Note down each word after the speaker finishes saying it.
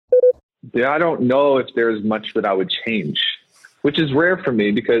I don't know if there's much that I would change, which is rare for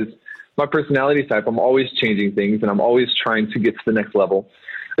me because my personality type, I'm always changing things and I'm always trying to get to the next level.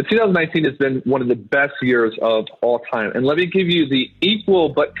 But 2019 has been one of the best years of all time. And let me give you the equal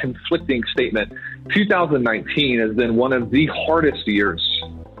but conflicting statement. 2019 has been one of the hardest years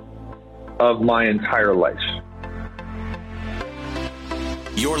of my entire life.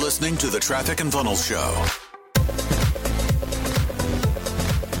 You're listening to the Traffic and Funnels Show.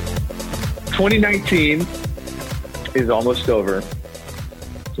 2019 is almost over.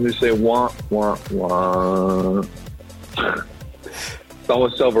 So they say, wah, wah, wah. It's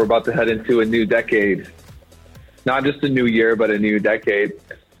almost over. We're about to head into a new decade. Not just a new year, but a new decade.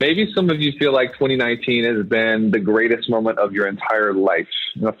 Maybe some of you feel like 2019 has been the greatest moment of your entire life.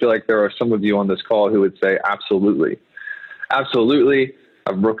 And I feel like there are some of you on this call who would say, absolutely. Absolutely.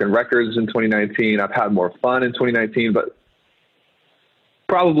 I've broken records in 2019. I've had more fun in 2019. But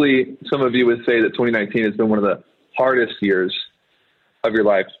probably some of you would say that 2019 has been one of the hardest years of your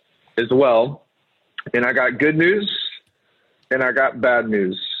life as well. And I got good news and I got bad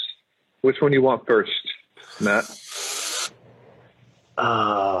news. Which one do you want first, Matt?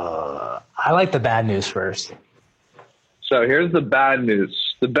 I like the bad news first. So here's the bad news.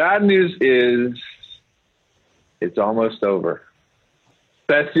 The bad news is it's almost over.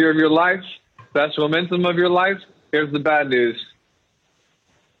 Best year of your life, best momentum of your life. Here's the bad news.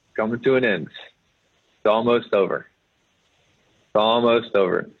 Coming to an end. It's almost over. It's almost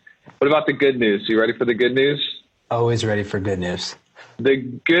over. What about the good news? You ready for the good news? Always ready for good news. The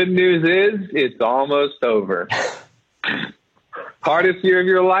good news is it's almost over. Hardest year of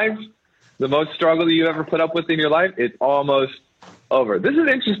your life, the most struggle that you ever put up with in your life, it's almost over. This is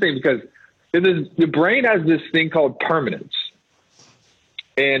interesting because the brain has this thing called permanence.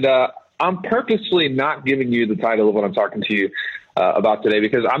 And I'm purposely not giving you the title of what I'm talking to you about today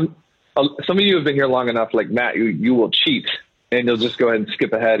because some of you have been here long enough, like Matt, you will cheat and you'll just go ahead and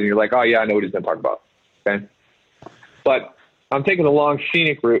skip ahead and you're like, oh yeah, I know what he's going to talk about. Okay. But I'm taking the long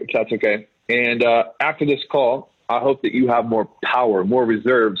scenic route, if that's okay. And after this call, I hope that you have more power, more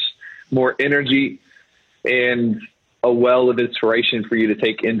reserves, more energy, and a well of inspiration for you to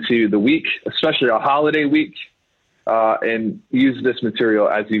take into the week, especially a holiday week, and use this material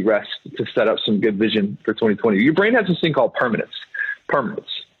as you rest to set up some good vision for 2020. Your brain has this thing called permanence. Permanence.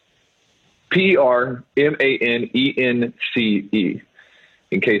 Permanence, in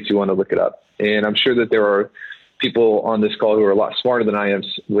case you want to look it up. And I'm sure that there are people on this call who are a lot smarter than I am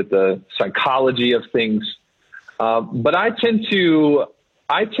with the psychology of things. But I tend to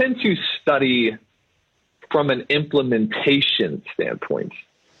study from an implementation standpoint.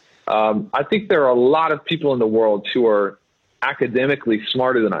 I think there are a lot of people in the world who are academically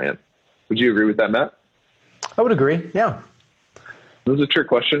smarter than I am. Would you agree with that, Matt? I would agree. Yeah. This is a trick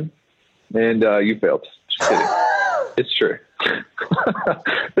question, and you failed. Just kidding. It's true.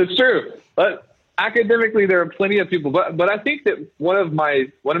 It's true. But academically, there are plenty of people. But I think that one of my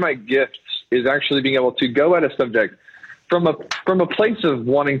gifts is actually being able to go at a subject from a place of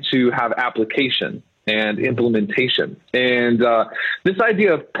wanting to have application and implementation. And this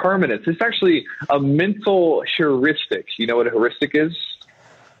idea of permanence, it's actually a mental heuristic. You know what a heuristic is?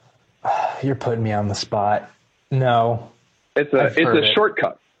 You're putting me on the spot. No. It's a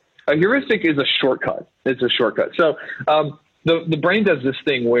shortcut. A heuristic is a shortcut. It's a shortcut. So the brain does this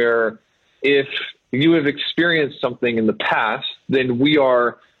thing where if you have experienced something in the past, then we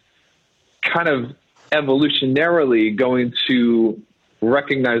are kind of evolutionarily going to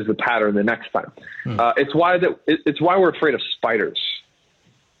recognize the pattern the next time. It's why we're afraid of spiders,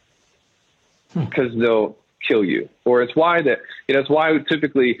 because they'll kill you. Or it's why it's why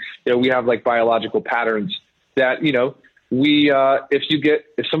typically we have like biological patterns that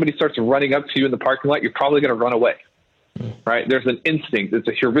if somebody starts running up to you in the parking lot, you're probably going to run away. Right? There's an instinct. It's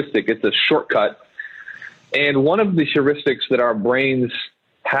a heuristic. It's a shortcut. And one of the heuristics that our brains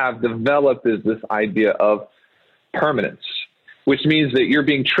have developed is this idea of permanence, which means that you're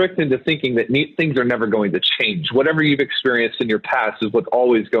being tricked into thinking that things are never going to change. Whatever you've experienced in your past is what's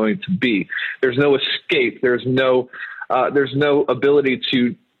always going to be. There's no escape. There's no ability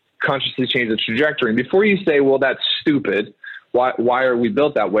to consciously change the trajectory. And before you say, well, that's stupid, why are we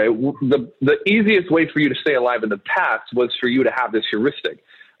built that way? The easiest way for you to stay alive in the past was for you to have this heuristic.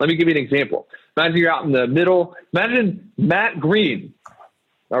 Let me give you an example. Imagine you're out in the middle. Imagine Matt Green,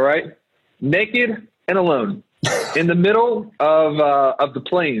 all right, naked and alone in the middle of the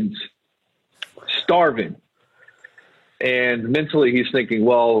plains, starving. And mentally he's thinking,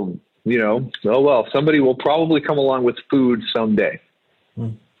 well, somebody will probably come along with food someday.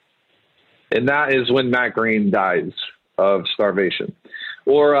 And that is when Matt Green dies of starvation.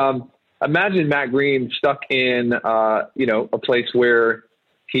 Or imagine Matt Green stuck in, a place where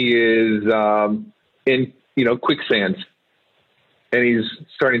he is in, quicksand, and he's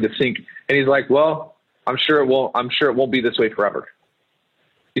starting to sink, and he's like, well, I'm sure it won't be this way forever.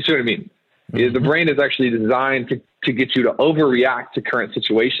 You see what I mean? Mm-hmm. The brain is actually designed to get you to overreact to current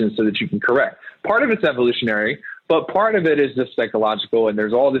situations so that you can correct. Part of it's evolutionary, but part of it is just psychological, and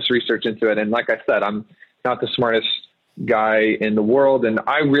there's all this research into it. And like I said, I'm not the smartest guy in the world, and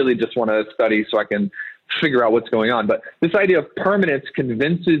I really just want to study so I can figure out what's going on. But this idea of permanence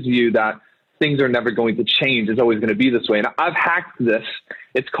convinces you that things are never going to change. It's always going to be this way. And I've hacked this.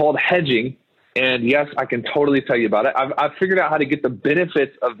 It's called hedging. And yes, I can totally tell you about it. I've figured out how to get the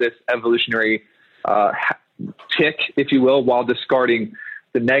benefits of this evolutionary tick, if you will, while discarding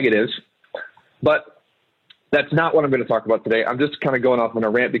the negatives. But that's not what I'm going to talk about today. I'm just kind of going off on a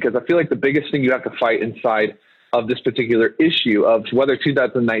rant because I feel like the biggest thing you have to fight inside of this particular issue of whether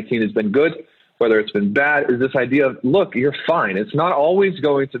 2019 has been good, whether it's been bad, is this idea of, look, you're fine. It's not always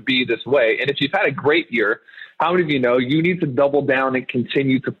going to be this way. And if you've had a great year, how many of you know you need to double down and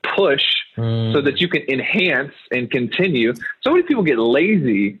continue to push so that you can enhance and continue? So many people get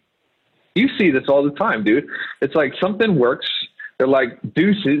lazy. You see this all the time, dude. It's like something works. They're like,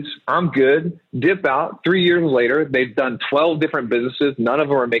 deuces, I'm good. Dip out. 3 years later, they've done 12 different businesses. None of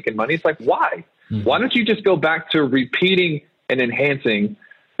them are making money. It's like, why? Mm-hmm. Why don't you just go back to repeating and enhancing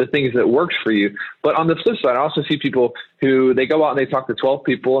the things that works for you? But on the flip side, I also see people who they go out and they talk to 12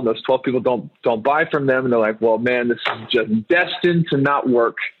 people, and those 12 people don't buy from them. And they're like, well, man, this is just destined to not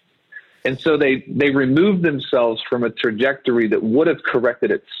work. And so they remove themselves from a trajectory that would have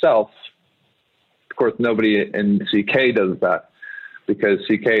corrected itself. Of course, nobody in CK does that because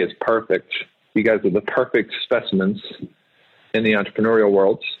CK is perfect. You guys are the perfect specimens in the entrepreneurial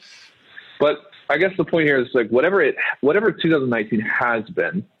world. But I guess the point here is like whatever 2019 has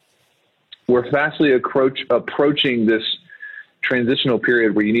been, we're fastly approaching this transitional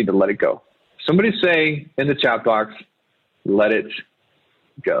period where you need to let it go. Somebody say in the chat box, let it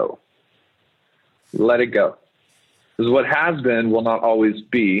go. Let it go. Because what has been will not always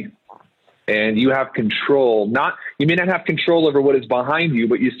be. And you have control. You may not have control over what is behind you,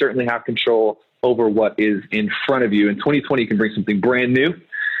 but you certainly have control over what is in front of you. And 2020 can bring something brand new.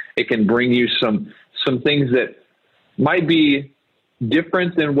 It can bring you some things that might be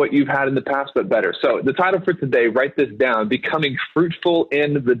different than what you've had in the past, but better. So the title for today, write this down: Becoming Fruitful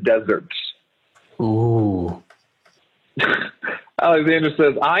in the Deserts. Ooh. Alexander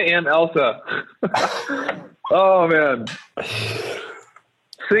says, I am Elsa. Oh, man.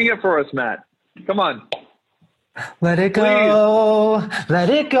 Sing it for us, Matt. Come on. Let it go. Please. Let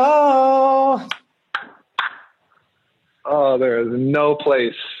it go. Oh, there is no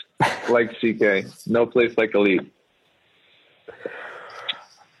place like CK. No place like Elite.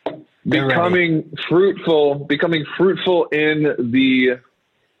 Becoming fruitful in the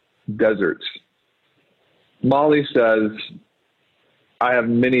deserts. Molly says, I have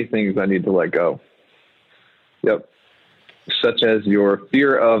many things I need to let go. Yep. Such as your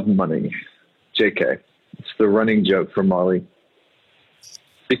fear of money. JK. It's the running joke for Molly.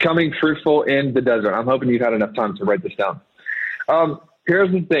 Becoming fruitful in the desert. I'm hoping you've had enough time to write this down.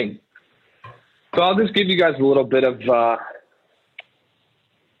 Here's the thing. So I'll just give you guys a little bit of,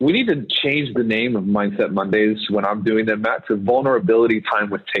 we need to change the name of Mindset Mondays when I'm doing them, Matt, to Vulnerability Time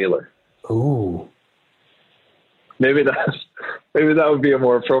with Taylor. Ooh. Maybe that would be a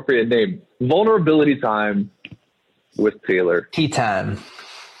more appropriate name. Vulnerability Time with Taylor. Tea time.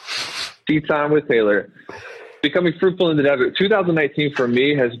 Tea time with Taylor. Becoming fruitful in the desert. 2019 for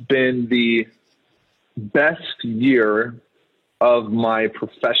me has been the best year of my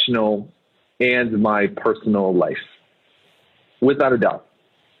professional and my personal life. Without a doubt.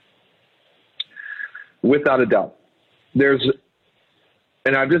 Without a doubt.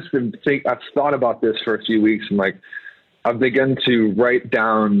 And I've thought about this for a few weeks, and I've begun to write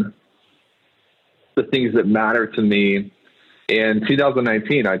down the things that matter to me. In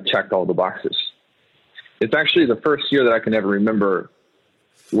 2019, I checked all the boxes. It's actually the first year that I can ever remember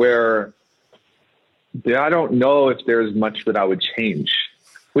where I don't know if there's much that I would change,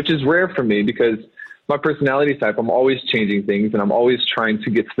 which is rare for me because my personality type, I'm always changing things and I'm always trying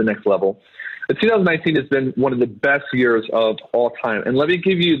to get to the next level. But 2019 has been one of the best years of all time. And let me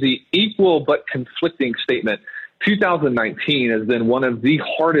give you the equal but conflicting statement. 2019 has been one of the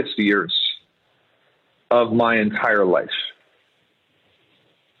hardest years of my entire life.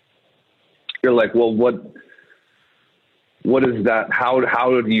 You're like, well, what is that? How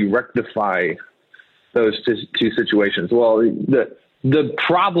do you rectify those two situations? Well, the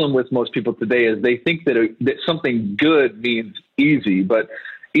problem with most people today is they think that something good means easy, but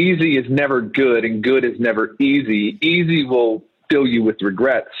Easy is never good, and good is never easy. Easy will fill you with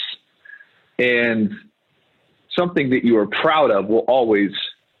regrets, and something that you are proud of will always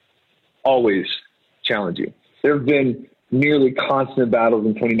challenge you. There have been nearly constant battles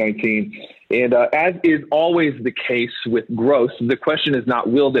in 2019. And as is always the case with growth, the question is not,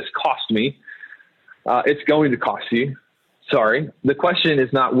 will this cost me? It's going to cost you. Sorry. The question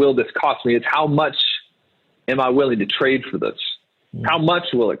is not, will this cost me? It's how much am I willing to trade for this? How much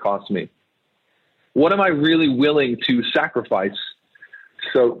will it cost me? What am I really willing to sacrifice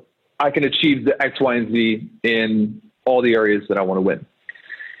so I can achieve the X, Y, and Z in all the areas that I want to win?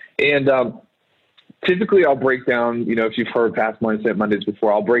 And typically I'll break down, if you've heard past Mindset Mondays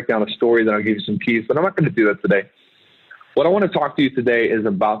before, I'll break down a story, then I'll give you some keys, but I'm not going to do that today. What I want to talk to you today is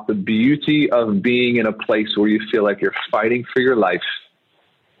about the beauty of being in a place where you feel like you're fighting for your life.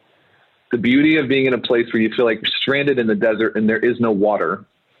 The beauty of being in a place where you feel like you're stranded in the desert and there is no water.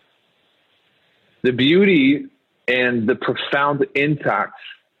 The beauty and the profound impact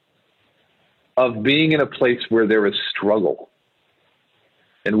of being in a place where there is struggle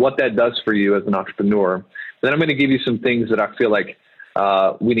and what that does for you as an entrepreneur. Then I'm going to give you some things that I feel like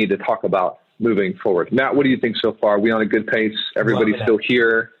we need to talk about moving forward. Matt, what do you think so far? Are we on a good pace? Everybody's still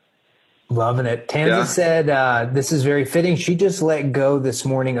here? Loving it. Tanza said, this is very fitting. She just let go this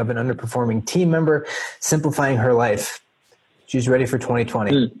morning of an underperforming team member, simplifying her life. She's ready for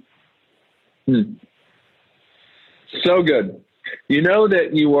 2020. So good. You know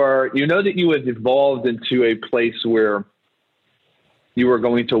that you have evolved into a place where you are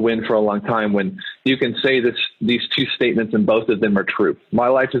going to win for a long time when you can say these two statements and both of them are true. My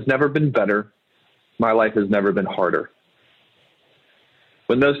life has never been better. My life has never been harder.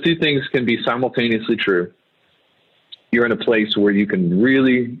 When those two things can be simultaneously true, you're in a place where you can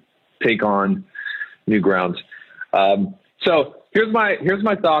really take on new grounds. So here's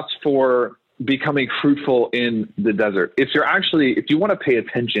my thoughts for becoming fruitful in the desert. If you want to pay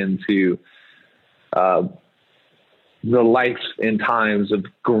attention to the life and times of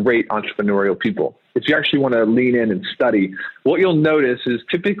great entrepreneurial people, if you actually want to lean in and study, what you'll notice is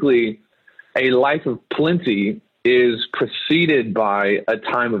typically a life of plenty is preceded by a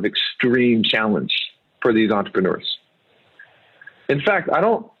time of extreme challenge for these entrepreneurs. In fact, I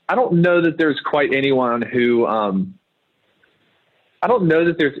don't know that there's quite anyone who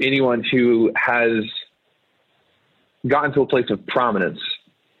has gotten to a place of prominence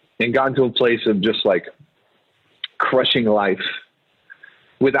and gotten to a place of just like crushing life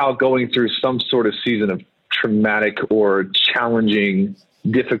without going through some sort of season of traumatic or challenging,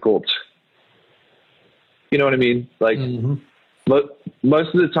 difficult. You know what I mean? Like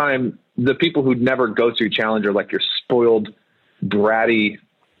most of the time, the people who never go through challenge are like your spoiled, bratty,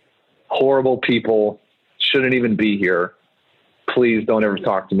 horrible people, shouldn't even be here. Please don't ever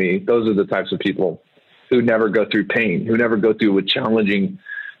talk to me. Those are the types of people who never go through pain, who never go through a challenging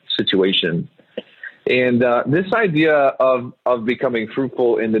situation. And this idea of becoming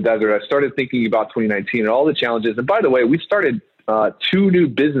fruitful in the desert, I started thinking about 2019 and all the challenges. And by the way, we started 2 new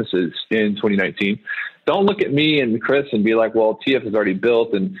businesses in 2019. Don't look at me and Chris and be like, well, TF is already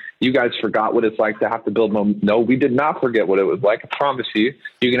built and you guys forgot what it's like to have to build. No, we did not forget what it was like. I promise you.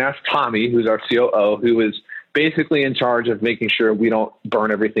 You can ask Tommy, who's our COO, who is basically in charge of making sure we don't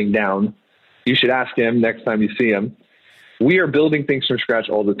burn everything down. You should ask him next time you see him. We are building things from scratch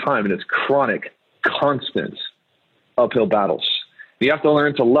all the time, and it's chronic, constant uphill battles. You have to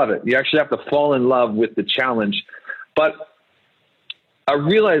learn to love it. You actually have to fall in love with the challenge. But I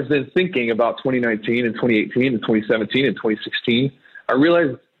realized in thinking about 2019 and 2018 and 2017 and 2016, I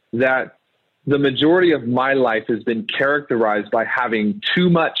realized that the majority of my life has been characterized by having too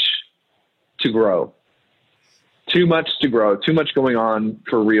much to grow. Too much to grow, too much going on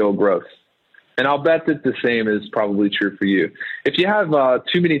for real growth. And I'll bet that the same is probably true for you. If you have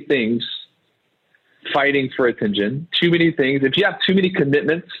too many things fighting for attention, too many things, if you have too many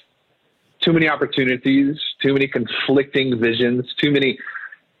commitments, too many opportunities, too many conflicting visions,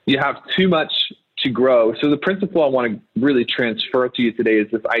 you have too much to grow. So the principle I want to really transfer to you today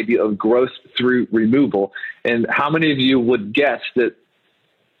is this idea of growth through removal. And how many of you would guess that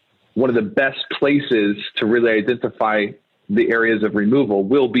one of the best places to really identify the areas of removal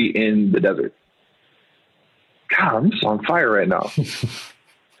will be in the desert? God, I'm just on fire right now.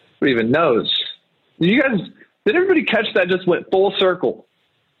 Who even knows? Did everybody catch that? Just went full circle.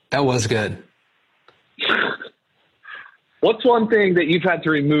 That was good. What's one thing that you've had to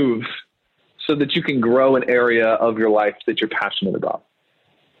remove so that you can grow an area of your life that you're passionate about?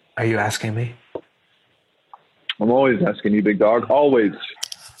 Are you asking me? I'm always asking you, big dog. Always.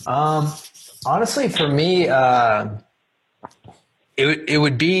 Honestly, for me, It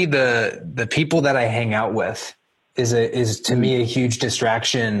would be the people that I hang out with is to me a huge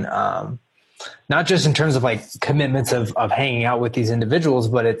distraction. Not just in terms of like commitments of hanging out with these individuals,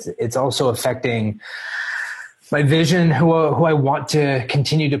 but it's also affecting my vision, who I want to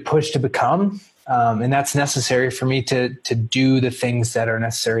continue to push to become. And that's necessary for me to do the things that are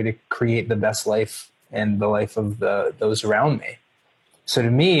necessary to create the best life and the life of those around me. So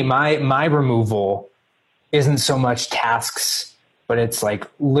to me, my removal isn't so much tasks, but it's like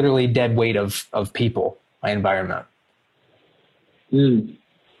literally dead weight of people, my environment. Amy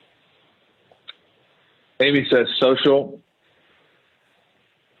says social,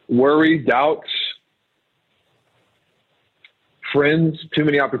 worry, doubts, friends, too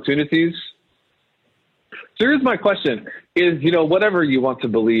many opportunities. So here's my question is, whatever you want to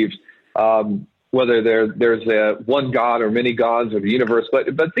believe, whether there's a one God or many gods or the universe, but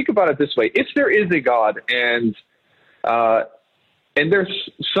think about it this way. If there is a God and there's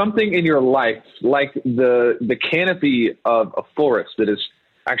something in your life, like the canopy of a forest that is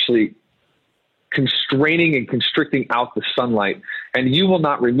actually constraining and constricting out the sunlight, and you will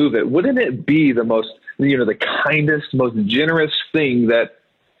not remove it, wouldn't it be the most, the kindest, most generous thing that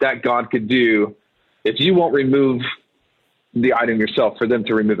God could do if you won't remove the item yourself for them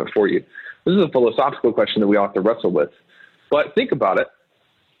to remove it for you? This is a philosophical question that we all have to wrestle with. But think about it.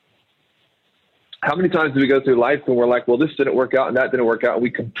 How many times do we go through life and we're like, well, this didn't work out and that didn't work out, and we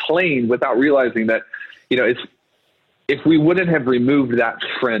complain without realizing that, if we wouldn't have removed that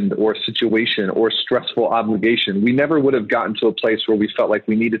friend or situation or stressful obligation, we never would have gotten to a place where we felt like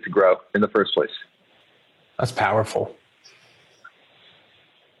we needed to grow in the first place. That's powerful.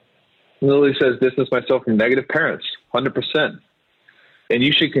 Lily says, distance myself from negative parents, 100%. And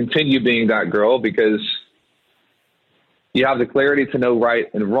you should continue being that girl because you have the clarity to know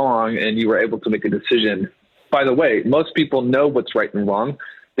right and wrong, and you were able to make a decision. By the way, most people know what's right and wrong.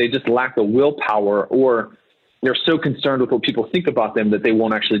 They just lack the willpower, or they're so concerned with what people think about them that they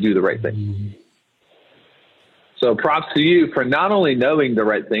won't actually do the right thing. So props to you for not only knowing the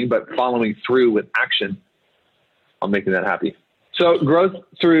right thing, but following through with action on making that happy. So growth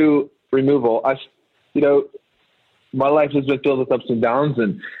through removal. My life has been filled with ups and downs,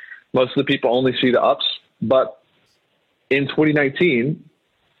 and most of the people only see the ups. But in 2019,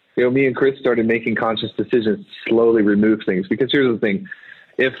 me and Chris started making conscious decisions to slowly remove things. Because here's the thing: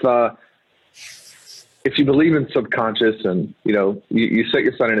 if you believe in subconscious and, you set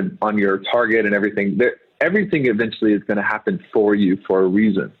your sun on your target and everything, everything eventually is going to happen for you for a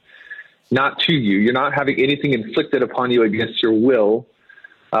reason, not to you. You're not having anything inflicted upon you against your will.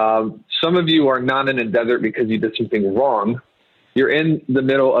 Some of you are not in a desert because you did something wrong. You're in the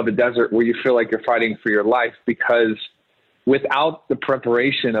middle of a desert where you feel like you're fighting for your life, because without the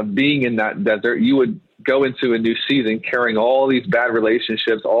preparation of being in that desert, you would go into a new season carrying all these bad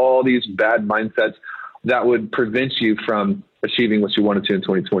relationships, all these bad mindsets that would prevent you from achieving what you wanted to in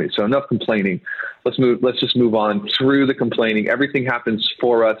 2020. So enough complaining. Let's just move on through the complaining. Everything happens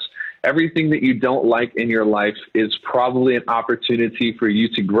for us. Everything that you don't like in your life is probably an opportunity for you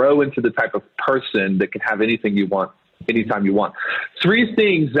to grow into the type of person that can have anything you want, anytime you want. 3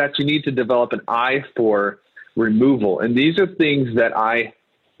 things that you need to develop an eye for removal. And these are things that I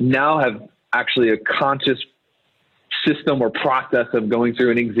now have actually a conscious system or process of going through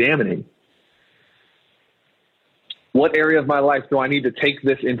and examining. What area of my life do I need to take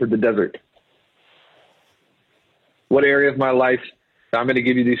this into the desert? What area of my life, I'm going to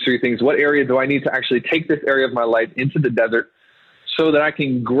give you these 3 things. What area do I need to actually take this area of my life into the desert so that I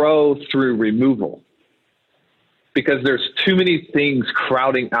can grow through removal? Because there's too many things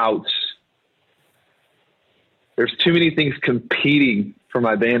crowding out. There's too many things competing for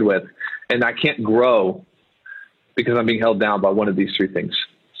my bandwidth, and I can't grow because I'm being held down by one of these 3 things.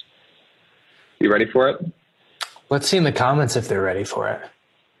 You ready for it? Let's see in the comments if they're ready for it.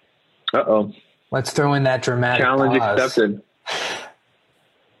 Uh-oh. Let's throw in that dramatic challenge pause. Accepted.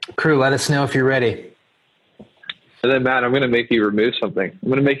 Crew, let us know if you're ready. And then, Matt, I'm going to make you remove something. I'm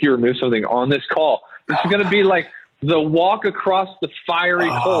going to make you remove something on this call. This is going to be like the walk across the fiery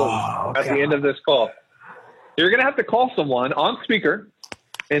coals at the end of this call. You're going to have to call someone on speaker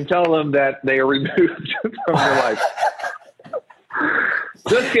and tell them that they are removed from your life.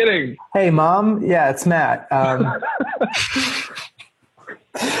 Just kidding. Hey, Mom. Yeah, it's Matt.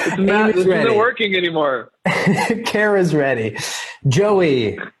 It's Matt. This isn't working anymore. Kara's ready.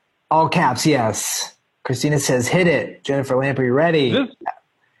 Joey, all caps, yes. Christina says, hit it. Jennifer Lamp, are you ready?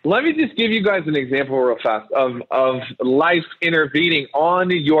 Let me just give you guys an example real fast of life intervening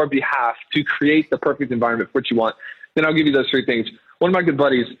on your behalf to create the perfect environment for what you want. Then I'll give you those 3 things. One of my good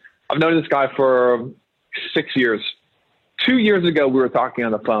buddies, I've known this guy for 6 years. 2 years ago, we were talking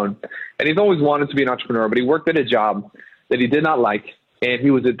on the phone, and he's always wanted to be an entrepreneur, but he worked at a job that he did not like, and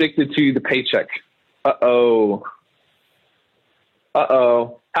he was addicted to the paycheck. Uh-oh.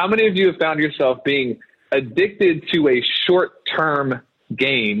 How many of you have found yourself being addicted to a short-term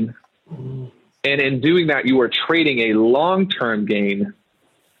gain, and in doing that, you are trading a long-term gain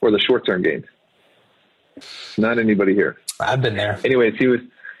for the short-term gain? Not anybody here. I've been there. Anyways, he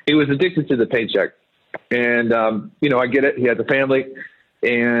was addicted to the paycheck. And, I get it. He has a family,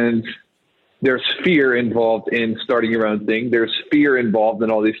 and there's fear involved in starting your own thing. There's fear involved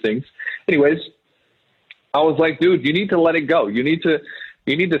in all these things. Anyways, I was like, dude, you need to let it go. You need to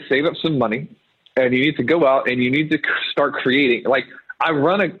save up some money, and you need to go out and you need to start creating. Like, I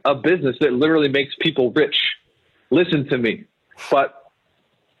run a business that literally makes people rich. Listen to me. But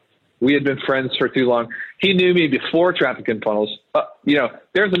we had been friends for too long. He knew me before Traffic and Funnels.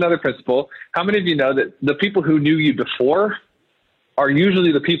 There's another principle. How many of you know that the people who knew you before are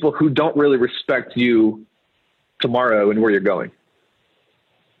usually the people who don't really respect you tomorrow and where you're going?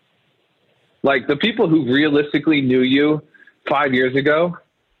 Like, the people who realistically knew you 5 years ago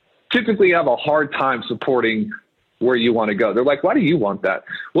typically have a hard time supporting where you want to go. They're like, why do you want that?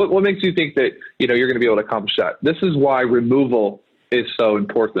 What makes you think that, you're going to be able to accomplish that? This is why removal is so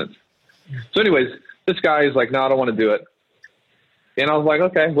important. So anyways, this guy is like, no, I don't want to do it. And I was like,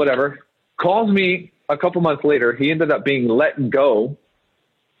 okay, whatever. Calls me a couple months later. He ended up being let go.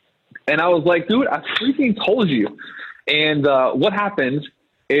 And I was like, dude, I freaking told you. And what happens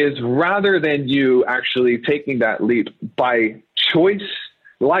is, rather than you actually taking that leap by choice,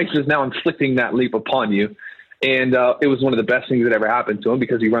 life is now inflicting that leap upon you. And it was one of the best things that ever happened to him,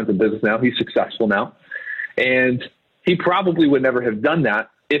 because he runs a business now. He's successful now. And he probably would never have done that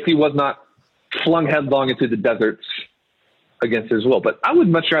if he was not flung headlong into the deserts against his will. But I would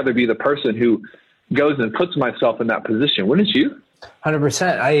much rather be the person who goes and puts myself in that position. Wouldn't you?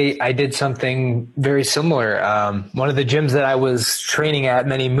 100%. I did something very similar. One of the gyms that I was training at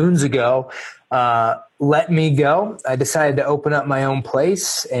many moons ago let me go. I decided to open up my own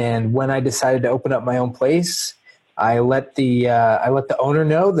place. And when I decided to open up my own place, I let the owner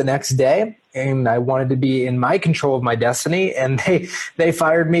know the next day, and I wanted to be in my control of my destiny, and they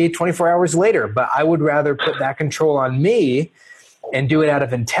fired me 24 hours later. But I would rather put that control on me and do it out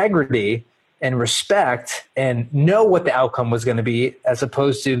of integrity and respect and know what the outcome was going to be, as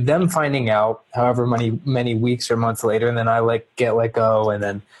opposed to them finding out however many weeks or months later, and then I get let go, and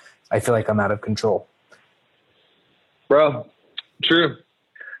then I feel like I'm out of control. Bro, true.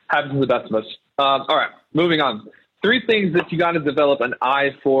 Happens to the best of us. All right, moving on. 3 things that you got to develop an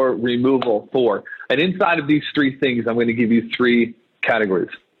eye for removal for. And inside of these 3 things, I'm going to give you 3 categories.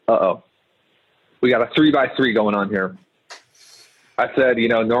 We got a 3x3 going on here. I said,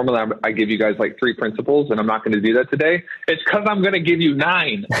 normally I give you guys like 3 principles, and I'm not going to do that today. It's because I'm going to give you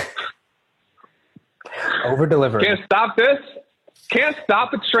 9. Over deliver. Can't stop this. Can't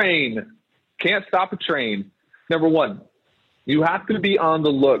stop a train. Can't stop a train. Number 1, you have to be on the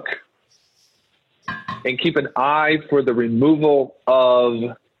look and keep an eye for the removal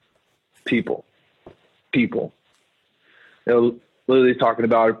of people. Literally talking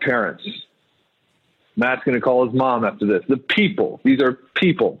about our parents. Matt's going to call his mom after this. The people. These are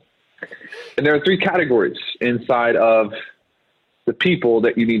people. And there are 3 categories inside of the people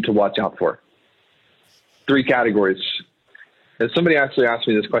that you need to watch out for. 3 categories. And somebody actually asked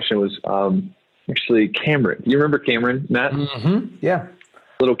me this question. Was actually Cameron. You remember Cameron, Matt? Mm-hmm. Yeah.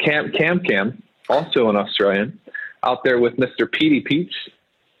 Little Cam, also an Australian, out there with Mr. Petey Pete's.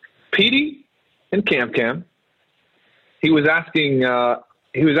 Petey and Cam. He was asking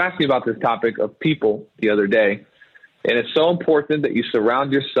about this topic of people the other day. And it's so important that you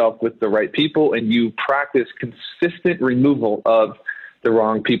surround yourself with the right people and you practice consistent removal of the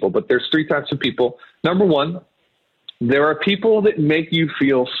wrong people. But there's 3 types of people. Number 1, there are people that make you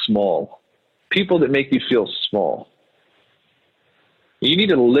feel small. People that make you feel small. You need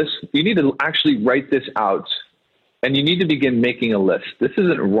to actually write this out, and you need to begin making a list. This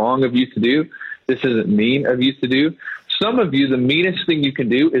isn't wrong of you to do. This isn't mean of you to do. Some of you, the meanest thing you can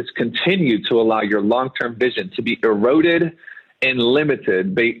do is continue to allow your long-term vision to be eroded and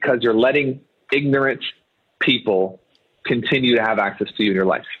limited because you're letting ignorant people continue to have access to you in your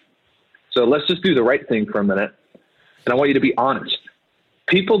life. So let's just do the right thing for a minute. And I want you to be honest.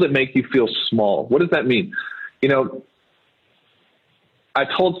 People that make you feel small. What does that mean? I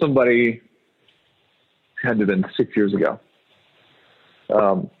told somebody, it had to have been 6 years ago,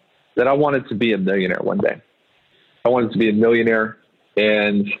 that I wanted to be a millionaire one day. I wanted to be a millionaire,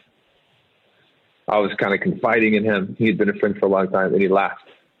 and I was kind of confiding in him. He had been a friend for a long time, and he laughed.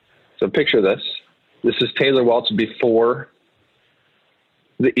 So picture this. This is Taylor Welch before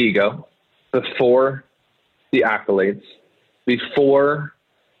the ego, before the accolades, before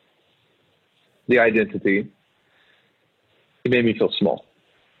the identity, he made me feel small.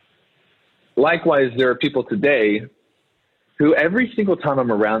 Likewise, there are people today who every single time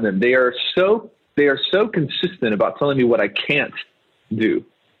I'm around them, they are so consistent about telling me what I can't do.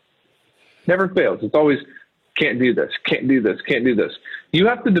 Never fails. It's always can't do this, can't do this, can't do this. You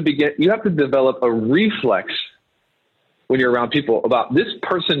have to develop a reflex when you're around people about this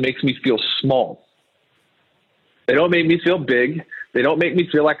person makes me feel small. They don't make me feel big. They don't make me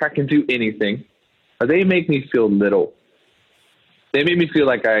feel like I can do anything. Or they make me feel little. They make me feel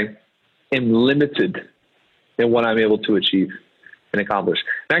like I am limited in what I'm able to achieve and accomplish.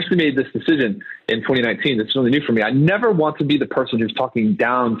 I actually made this decision in 2019. It's really new for me. I never want to be the person who's talking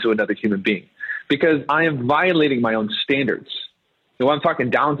down to another human being because I am violating my own standards. You know, I'm talking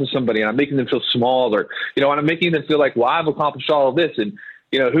down to somebody and I'm making them feel small, or, you know, and I'm making them feel like, well, I've accomplished all of this and,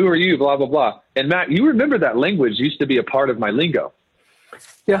 you know, who are you, blah, blah, blah. And Matt, you remember that language used to be a part of my lingo.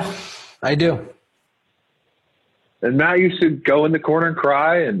 Yeah, I do. And Matt used to go in the corner and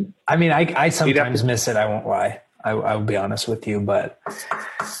cry. And I mean, I sometimes miss it. I won't lie. I will be honest with you, but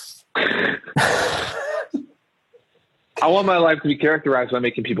I want my life to be characterized by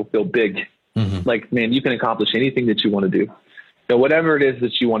making people feel big. Mm-hmm. Like, man, you can accomplish anything that you want to do. So whatever it is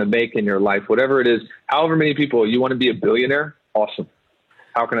that you want to make in your life, whatever it is, however many people you want to be a billionaire, awesome.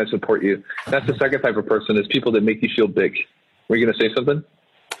 How can I support you? That's the second type of person, is people that make you feel big. Were you going to say something?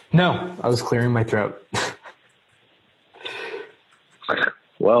 No, I was clearing my throat.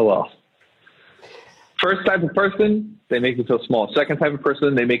 Well. First type of person, they make you feel small. Second type of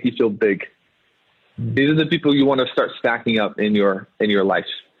person, they make you feel big. These are the people you want to start stacking up in your life,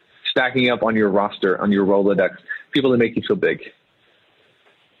 stacking up on your roster, on your Rolodex, people that make you feel big.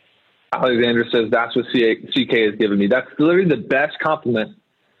 Alexander says, that's what CK has given me. That's literally the best compliment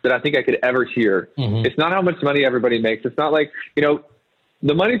that I think I could ever hear. Mm-hmm. It's not how much money everybody makes. It's not like, you know,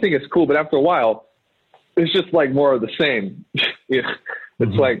 the money thing is cool, but after a while, it's just like more of the same. You know,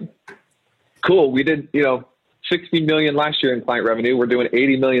 it's like, cool, we did, you know, 60 million last year in client revenue. We're doing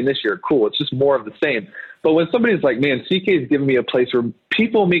 80 million this year. Cool. It's just more of the same. But when somebody's like, man, CK is giving me a place where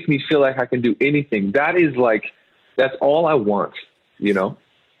people make me feel like I can do anything, that is like, that's all I want, you know?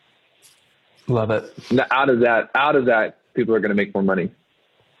 Love it. Now, out of that, people are going to make more money.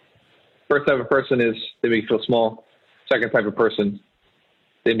 First type of person is they make you feel small. Second type of person,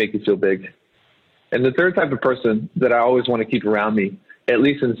 they make you feel big. And the third type of person that I always want to keep around me, at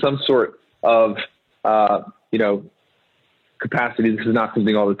least in some sort of, you know, capacity. This is not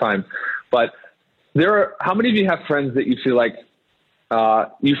something all the time, but how many of you have friends that you feel like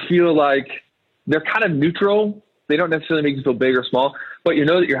they're kind of neutral? They don't necessarily make you feel big or small, but you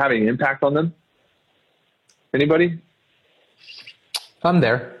know that you're having an impact on them. Anybody? I'm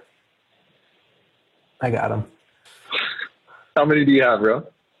there. I got them. How many do you have, bro?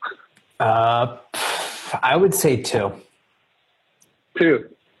 I would say 2. 2.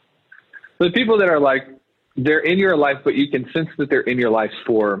 The people that are like, they're in your life, but you can sense that they're in your life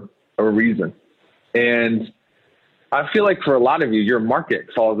for a reason. And I feel like for a lot of you, your market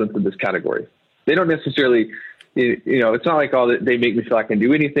falls into this category. They don't necessarily, you know, it's not like, oh, they make me feel I can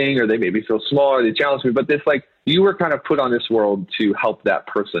do anything, or they make me feel small, or they challenge me, but it's like you were kind of put on this world to help that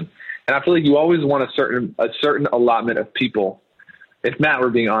person. And I feel like you always want a certain allotment of people. If Matt were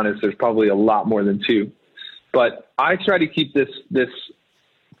being honest, there's probably a lot more than 2. But I try to keep this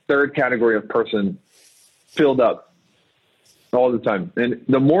third category of person filled up all the time. And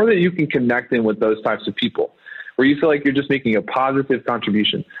the more that you can connect in with those types of people, where you feel like you're just making a positive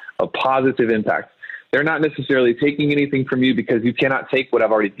contribution, a positive impact. They're not necessarily taking anything from you because you cannot take what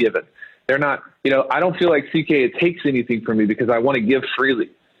I've already given. They're not, you know, I don't feel like CK takes anything from me because I want to give freely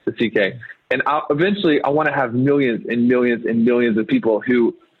to CK. And eventually I want to have millions and millions and millions of people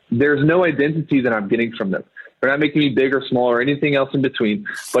who there's no identity that I'm getting from them. They're not making me big or small or anything else in between,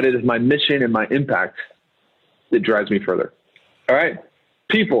 but it is my mission and my impact that drives me further. All right.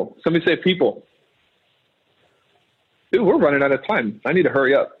 People. Somebody say people. Dude, we're running out of time. I need to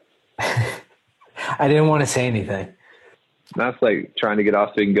hurry up. I didn't want to say anything. That's like trying to get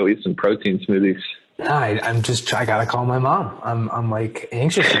off so you can go eat some protein smoothies. No, I got to call my mom. I'm like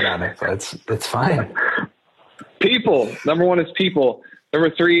anxious about it, but it's fine. People. Number 1 is people. Number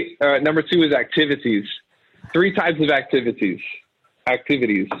 2 is activities. 3 types of activities.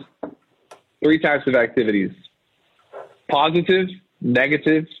 3 types of activities. Positive,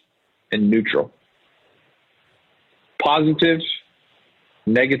 negative, and neutral. Positive,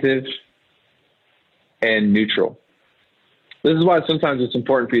 negative, and neutral. This is why sometimes it's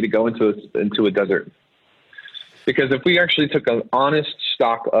important for you to go into a desert. Because if we actually took an honest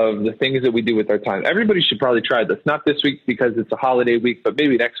stock of the things that we do with our time. Everybody should probably try this, not this week because it's a holiday week, but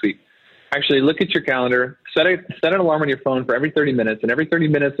maybe next week. Actually, look at your calendar, set an alarm on your phone for every 30 minutes, and every 30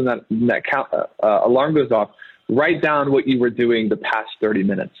 minutes when that alarm goes off, write down what you were doing the past 30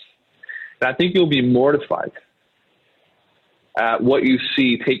 minutes. And I think you'll be mortified at what you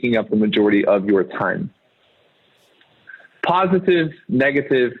see taking up the majority of your time. Positive,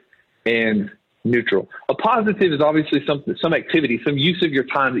 negative, and neutral. A positive is obviously some activity, some use of your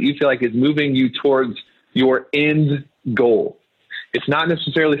time that you feel like is moving you towards your end goal. It's not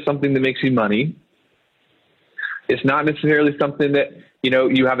necessarily something that makes you money. It's not necessarily something that,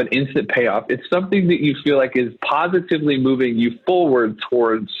 you have an instant payoff. It's something that you feel like is positively moving you forward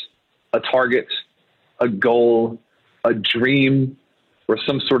towards a target, a goal, a dream, or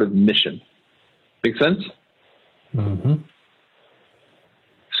some sort of mission. Make sense? Mm-hmm.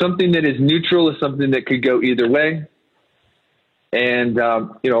 Something that is neutral is something that could go either way. And,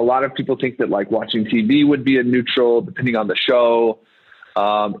 a lot of people think that like watching TV would be a neutral, depending on the show.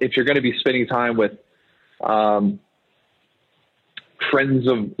 If you're going to be spending time with friends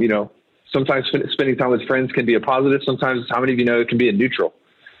of, sometimes spending time with friends can be a positive. Sometimes, how many of you know it can be a neutral?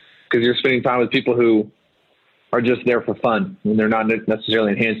 Because you're spending time with people who are just there for fun and they're not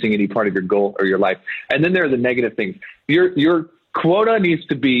necessarily enhancing any part of your goal or your life. And then there are the negative things. Your quota needs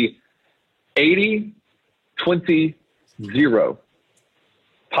to be 80, 20, 0.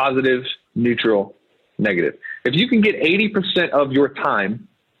 Positive, neutral, negative. If you can get 80% of your time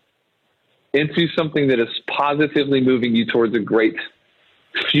into something that is positively moving you towards a great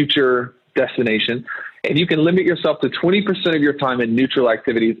future destination, and you can limit yourself to 20% of your time in neutral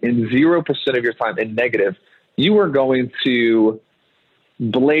activities and 0% of your time in negative, you are going to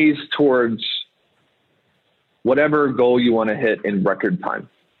blaze towards whatever goal you want to hit in record time.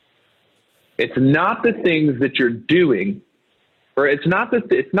 It's not the things that you're doing, or it's not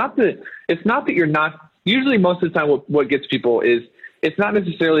that you're not. Usually, most of the time, what gets people is it's not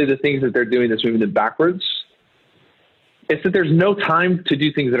necessarily the things that they're doing that's moving them backwards. It's that there's no time to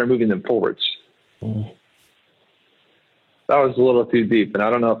do things that are moving them forwards. Mm. That was a little too deep, and I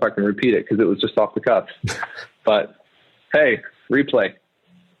don't know if I can repeat it because it was just off the cuff. But hey, replay.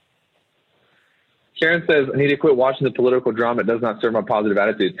 Karen says, I need to quit watching the political drama. It does not serve my positive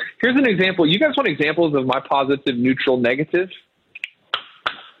attitude. Here's an example. You guys want examples of my positive, neutral, negative?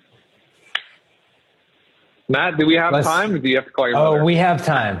 Matt, do we have time, or do you have to call your mother? Oh, we have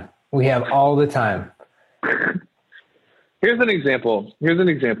time. We have all the time. Here's an example.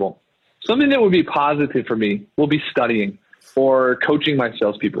 Something that would be positive for me will be studying or coaching my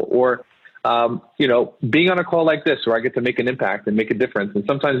salespeople or, being on a call like this where I get to make an impact and make a difference. And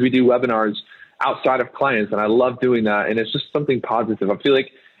sometimes we do webinars outside of clients, and I love doing that. And it's just something positive. I feel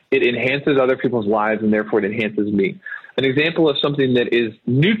like it enhances other people's lives, and therefore it enhances me. An example of something that is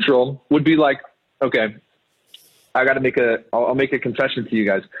neutral would be like, okay, I'll make a confession to you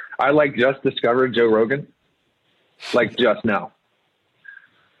guys. I just discovered Joe Rogan, just now.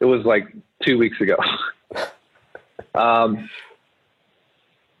 It was 2 weeks ago.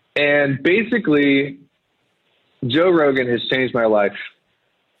 And basically Joe Rogan has changed my life,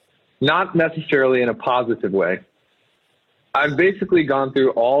 not necessarily in a positive way. I've basically gone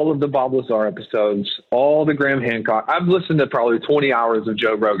through all of the Bob Lazar episodes, all the Graham Hancock. I've listened to probably 20 hours of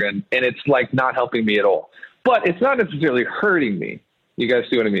Joe Rogan, and it's not helping me at all. But it's not necessarily hurting me. You guys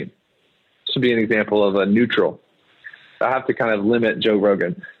see what I mean? This would be an example of a neutral. I have to kind of limit Joe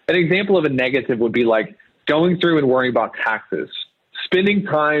Rogan. An example of a negative would be going through and worrying about taxes, spending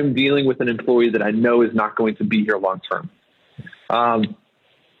time dealing with an employee that I know is not going to be here long term.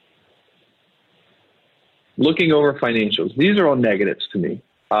 Looking over financials. These are all negatives to me.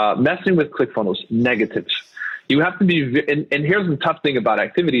 Messing with ClickFunnels, negatives. You have to be, and here's the tough thing about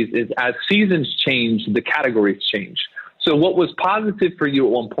activities is as seasons change, the categories change. So what was positive for you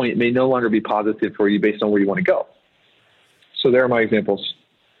at one point may no longer be positive for you based on where you want to go. So there are my examples.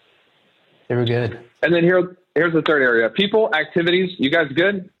 They were good. And then here's the third area. People, activities. You guys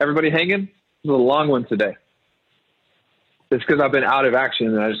good? Everybody hanging? This is a long one today. It's because I've been out of action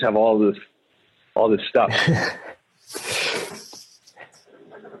and I just have all this stuff.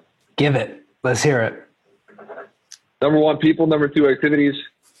 Give it. Let's hear it. Number 1, people. Number 2, activities.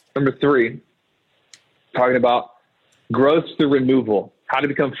 Number 3, talking about growth through removal. How to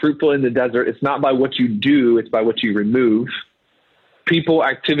become fruitful in the desert. It's not by what you do, it's by what you remove. People,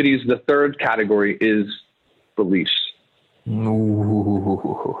 activities. The third category is beliefs.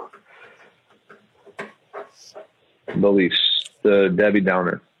 Ooh. Beliefs. The Debbie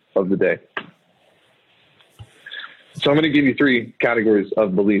Downer of the day. So I'm going to give you 3 categories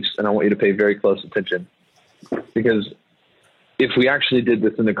of beliefs, and I want you to pay very close attention. Because if we actually did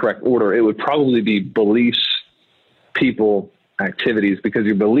this in the correct order, it would probably be beliefs, people, activities, because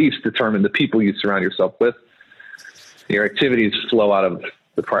your beliefs determine the people you surround yourself with. Your activities flow out of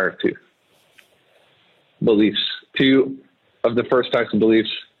the prior two. Beliefs. Two of the first types of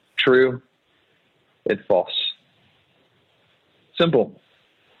beliefs, true and false. Simple.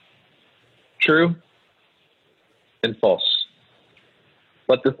 True and false.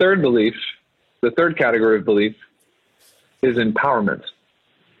 But the third belief, the third category of belief, is empowerment.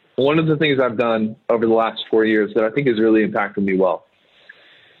 One of the things I've done over the last 4 years that I think has really impacted me well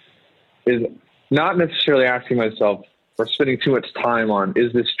is not necessarily asking myself or spending too much time on,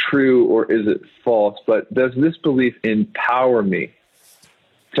 is this true or is it false? But does this belief empower me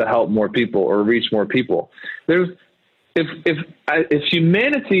to help more people or reach more people? If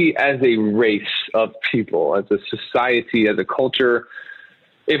humanity as a race of people, as a society, as a culture,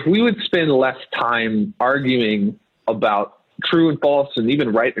 if we would spend less time arguing about true and false and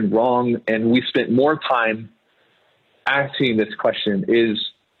even right and wrong, and we spent more time asking this question, is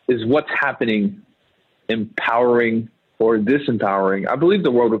what's happening empowering or disempowering, I believe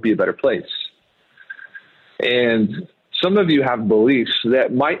the world would be a better place. And some of you have beliefs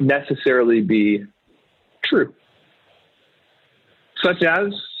that might necessarily be true. Such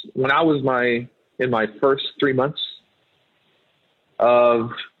as when I was in my first 3 months of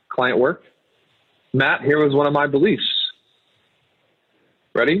client work, Matt, here was one of my beliefs.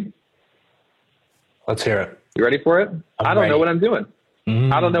 Ready? Let's hear it. You ready for it? I don't know what I'm doing.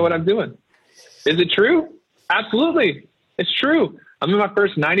 Mm. I don't know what I'm doing. Is it true? Absolutely. It's true. I'm in my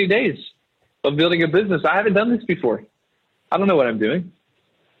first 90 days of building a business. I haven't done this before. I don't know what I'm doing.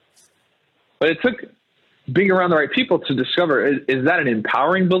 But it took being around the right people to discover, is that an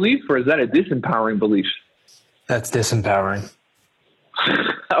empowering belief or is that a disempowering belief? That's disempowering.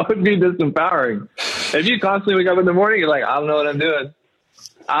 That would be disempowering. If you constantly wake up in the morning, you're like, I don't know what I'm doing.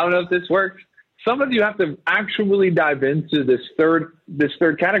 I don't know if this works. Some of you have to actually dive into this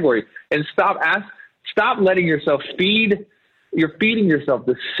third category and stop letting yourself you're feeding yourself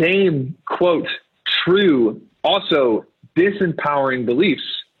the same, quote, true, also disempowering beliefs,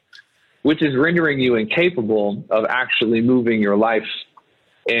 which is rendering you incapable of actually moving your life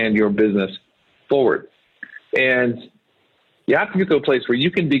and your business forward. And you have to get to a place where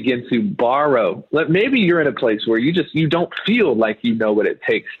you can begin to borrow. Maybe you're in a place where you don't feel like you know what it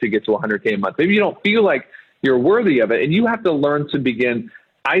takes to get to 100K a month. Maybe you don't feel like you're worthy of it. And you have to learn to begin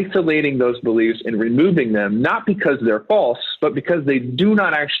isolating those beliefs and removing them, not because they're false, but because they do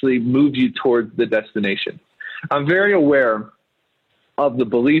not actually move you towards the destination. I'm very aware of the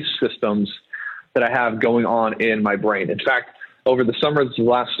belief systems that I have going on in my brain. In fact, over the summer, this is the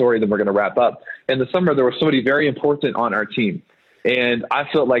last story, then we're going to wrap up. In the summer, there was somebody very important on our team, and I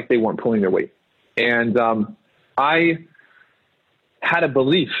felt like they weren't pulling their weight. And I had a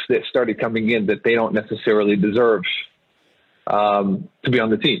belief that started coming in that they don't necessarily deserve to be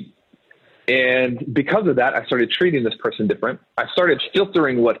on the team. And because of that, I started treating this person different. I started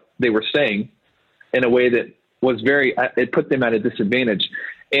filtering what they were saying in a way that was it put them at a disadvantage.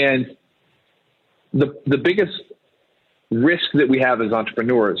 And the biggest risk that we have as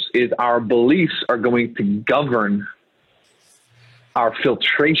entrepreneurs is our beliefs are going to govern our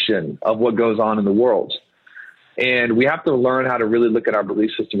filtration of what goes on in the world. And we have to learn how to really look at our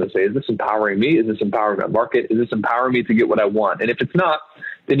belief system and say, is this empowering me? Is this empowering my market? Is this empowering me to get what I want? And if it's not,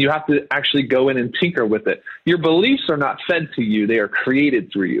 then you have to actually go in and tinker with it. Your beliefs are not fed to you. They are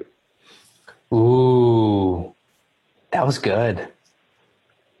created through you. Ooh, that was good.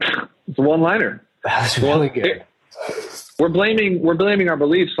 It's a one-liner. That was really good. We're blaming our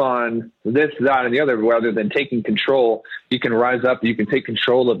beliefs on this, that, and the other, rather than taking control. You can rise up. You can take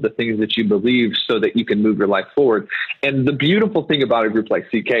control of the things that you believe so that you can move your life forward. And the beautiful thing about a group like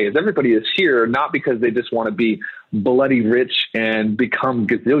CK is everybody is here not because they just want to be bloody rich and become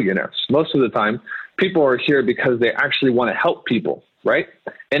gazillionaires. Most of the time, people are here because they actually want to help people, right?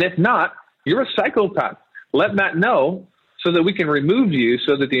 And if not, you're a psychopath. Let Matt know so that we can remove you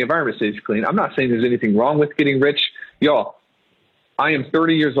so that the environment stays clean. I'm not saying there's anything wrong with getting rich. Y'all, I am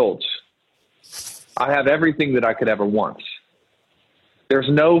 30 years old. I have everything that I could ever want. There's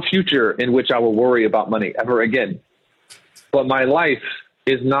no future in which I will worry about money ever again. But my life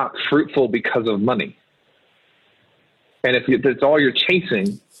is not fruitful because of money. And if it's all you're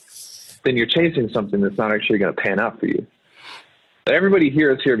chasing, then you're chasing something that's not actually going to pan out for you. But everybody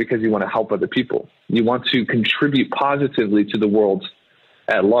here is here because you want to help other people. You want to contribute positively to the world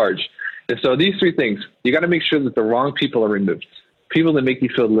at large. And so these three things, you got to make sure that the wrong people are removed. People that make you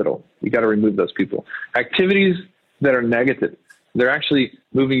feel little, you got to remove those people. Activities that are negative, they're actually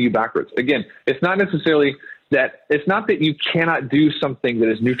moving you backwards. Again, it's not necessarily that it's not that you cannot do something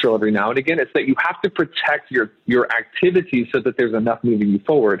that is neutral every now and again. It's that you have to protect your activity so that there's enough moving you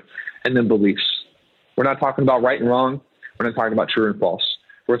forward. And then beliefs. We're not talking about right and wrong. We're not talking about true and false.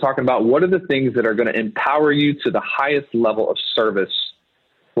 We're talking about what are the things that are going to empower you to the highest level of service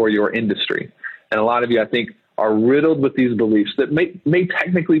for your industry. And a lot of you, I think, are riddled with these beliefs that may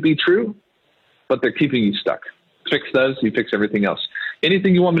technically be true, but they're keeping you stuck. Fix those, you fix everything else.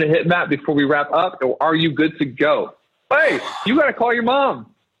 Anything you want me to hit, Matt, before we wrap up, or are you good to go? Hey, you got to call your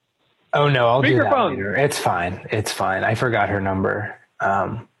mom. Oh, no, I'll do that Speakerphone. later. It's fine. It's fine. I forgot her number.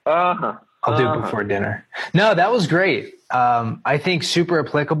 I'll do it before dinner. No, that was great. I think super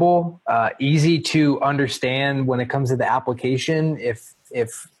applicable, easy to understand when it comes to the application.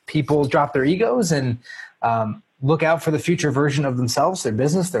 If people drop their egos and look out for the future version of themselves, their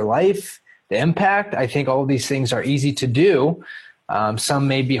business, their life, the impact, I think all of these things are easy to do. Some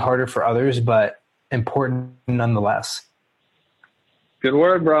may be harder for others, but important nonetheless. Good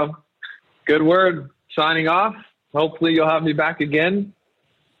word, bro. Good word. Signing off. Hopefully you'll have me back again.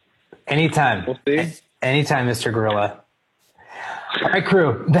 Anytime. We'll see. Anytime, Mr. Gorilla. All right,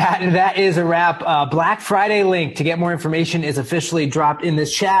 crew. That is a wrap. Black Friday link to get more information is officially dropped in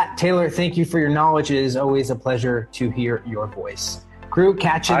this chat. Taylor, thank you for your knowledge. It is always a pleasure to hear your voice. Crew,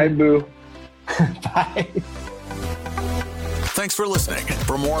 catch you. Bye, boo. Bye. Thanks for listening.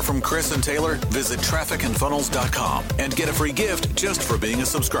 For more from Chris and Taylor, visit trafficandfunnels.com and get a free gift just for being a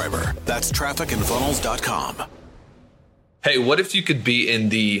subscriber. That's trafficandfunnels.com. Hey, what if you could be in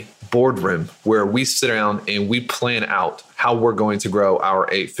the boardroom where we sit down and we plan out how we're going to grow our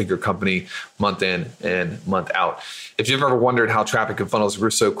 8-figure company month in and month out? If you've ever wondered how Traffic and Funnels grew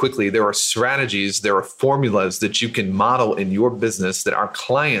so quickly, there are strategies, there are formulas that you can model in your business that our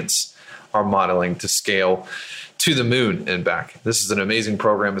clients are modeling to scale to the moon and back. This is an amazing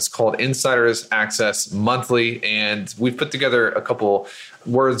program. It's called Insiders Access Monthly, and we've put together a couple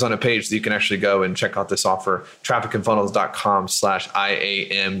words on a page that you can actually go and check out this offer,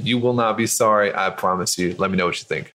 trafficandfunnels.com/IAM. You will not be sorry, I promise you. Let me know what you think.